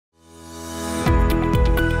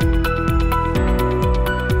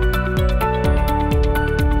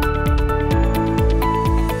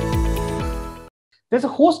There's a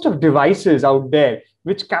host of devices out there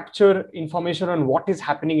which capture information on what is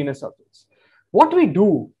happening in a surface. What we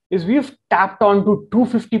do is we've tapped onto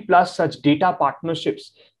 250 plus such data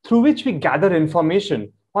partnerships through which we gather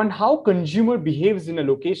information on how consumer behaves in a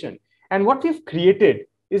location. And what we've created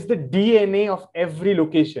is the DNA of every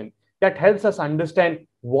location that helps us understand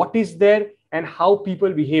what is there and how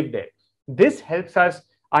people behave there. This helps us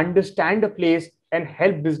understand a place and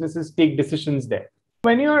help businesses take decisions there.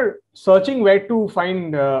 When you're searching where to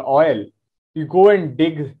find oil, you go and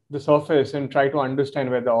dig the surface and try to understand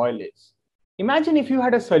where the oil is. Imagine if you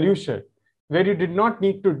had a solution where you did not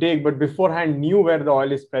need to dig, but beforehand knew where the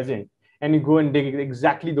oil is present, and you go and dig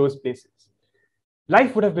exactly those places.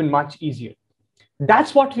 Life would have been much easier.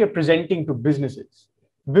 That's what we are presenting to businesses.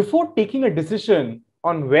 Before taking a decision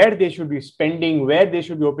on where they should be spending, where they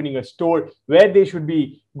should be opening a store, where they should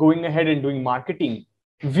be going ahead and doing marketing,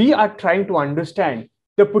 we are trying to understand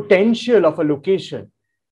the potential of a location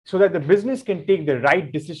so that the business can take the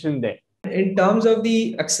right decision there. In terms of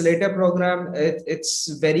the accelerator program,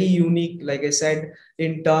 it's very unique, like I said,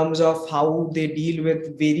 in terms of how they deal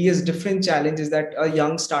with various different challenges that a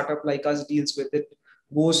young startup like us deals with. It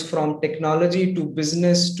goes from technology to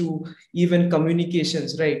business to even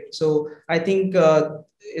communications, right? So I think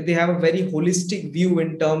they have a very holistic view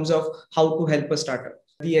in terms of how to help a startup.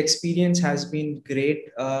 The experience has been great.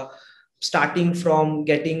 Starting from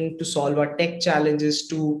getting to solve our tech challenges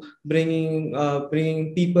to bringing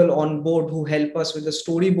people on board who help us with the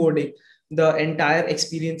storyboarding. The entire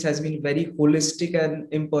experience has been very holistic and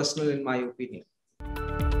impersonal, in my opinion.